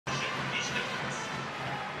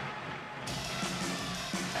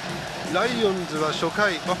ライオンズは初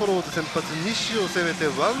回バファローズ先発西を攻め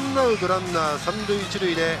てワンアウトランナー三塁一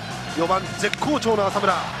塁で4番絶好調の浅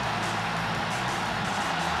村、ワ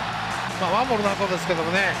ンボールの後ですけど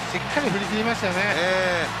もね、しっかり振り切りましたよ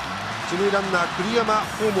ね。一塁ランナー栗山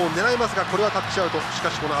ホームを狙いますがこれはタッチアウト。し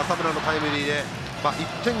かしこの浅村のタイムリーで、1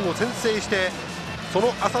点を先制してそ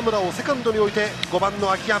の浅村をセカンドに置いて5番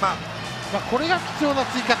の秋山、これが必要な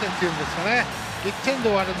追加点っていうんですかね。1点で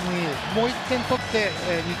終わらずにもう1点取って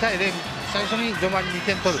2対0、最初に序盤に2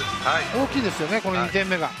点取る、大きいですよね、この2点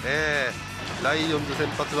目が。ライオンズ先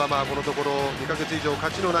発はこのところ2ヶ月以上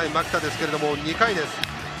勝ちのない牧田ですけれども、2回です。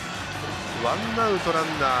ワンアウトラ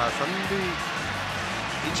ンナー三塁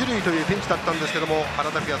一塁というピンチだったんですけども、原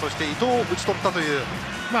拓也そして伊藤を打ち取ったという、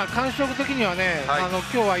感触的にはね、今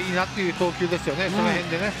日はいいなっていう投球ですよね、その辺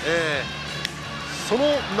でね。その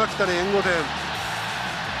牧田で援護点、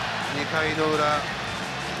2回の裏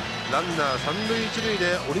ランナー三塁一塁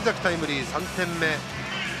で鬼崎タイムリー3点目、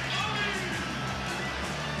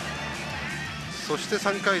そして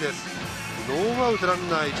3回です。ノーアウトラン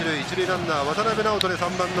ナー一塁ランナー渡辺直人で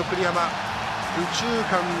3番の栗山、右中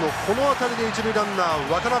間のこの辺りで一塁ランナー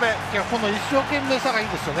渡辺、この一生懸命さがいい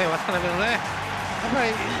ですよね、渡辺のね。やっぱ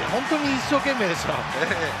り本当に一生懸命ですよ、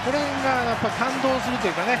これがやっぱ感動すると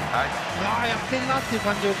いうかね、やってるなっていう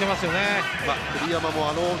感じを受けますよね。栗山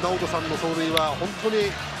も直人さんの走塁は本当に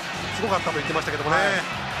すごかったと言ってましたけどもね、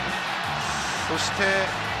そして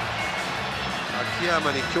秋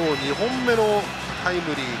山に今日2本目のタイ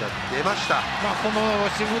ムリーが出ました。この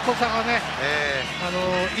しぶとさがね、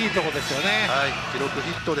いいとこですよね。記録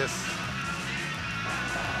ヒットです。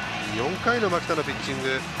4回の牧田のピッチン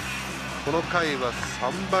グ、この回は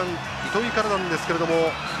3番糸井からなんですけれど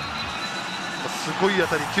も、すごい当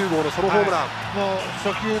たり9号のソロホームラン、もう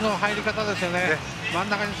初球の入り方ですよね。真ん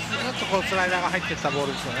中にスーッとこうスライダーが入っていったボー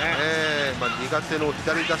ルですよね。苦手の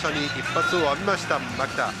左打者に一発を浴びました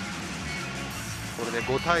牧田。これで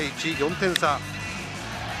5対1、4点差。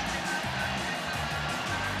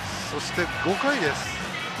そして5回です。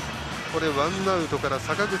これワンアウトから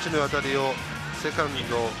坂口の当たりをセカン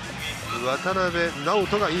ド渡辺直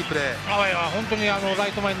人がいいプレー、本当にラ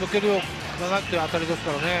イト前に抜けるようなっていう当たりです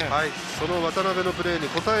からね。その渡辺のプレーに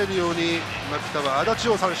応えるように牧田は足立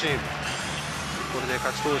を三振、これで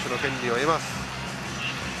勝ち投手の権利を得ます。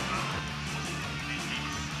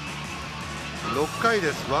6回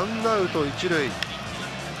です。ワンアウト一塁、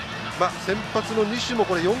先発の西も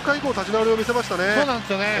これ4回以降立ち直りを見せましたね。そうなんで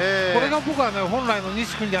すよね、これが僕はね本来の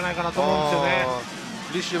西君じゃないかなと思うんですよね。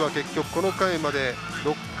西は結局この回まで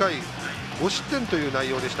6回5失点という内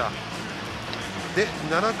容でした。で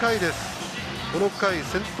7回です。この回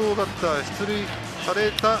先頭バッター出塁さ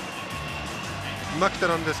れた牧田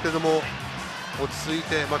なんですけれども、落ち着い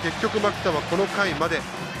て、結局牧田はこの回まで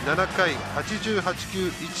7回88球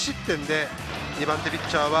1失点で、2番手ピッ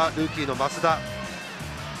チャーはルーキーの増田、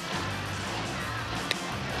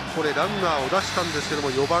これランナーを出したんですけど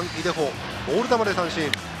も4番イデホボール球で三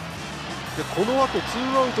振で、この後ツ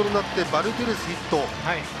ーアウトになってバルテレスヒット、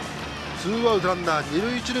ツーアウトランナー二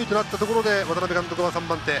塁一塁となったところで渡辺監督は3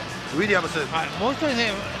番手ウィリアムス、もう一人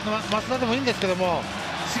ね増田でもいいんですけども、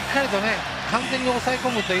しっかりとね完全に抑え込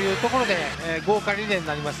むというところで、豪華リレーに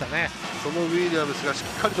なりましたね。そのウィリアムスがし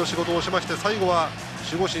っかりと仕事をしまして、最後は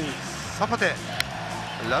守護神サパテ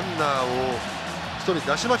ランナーを1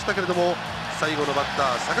人出しましたけれども、最後のバッタ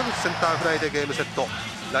ー坂口センターフライでゲームセット。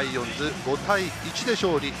ライオンズ5対1で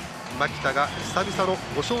勝利、牧田が久々の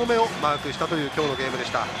5勝目をマークしたという今日のゲームで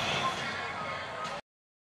した。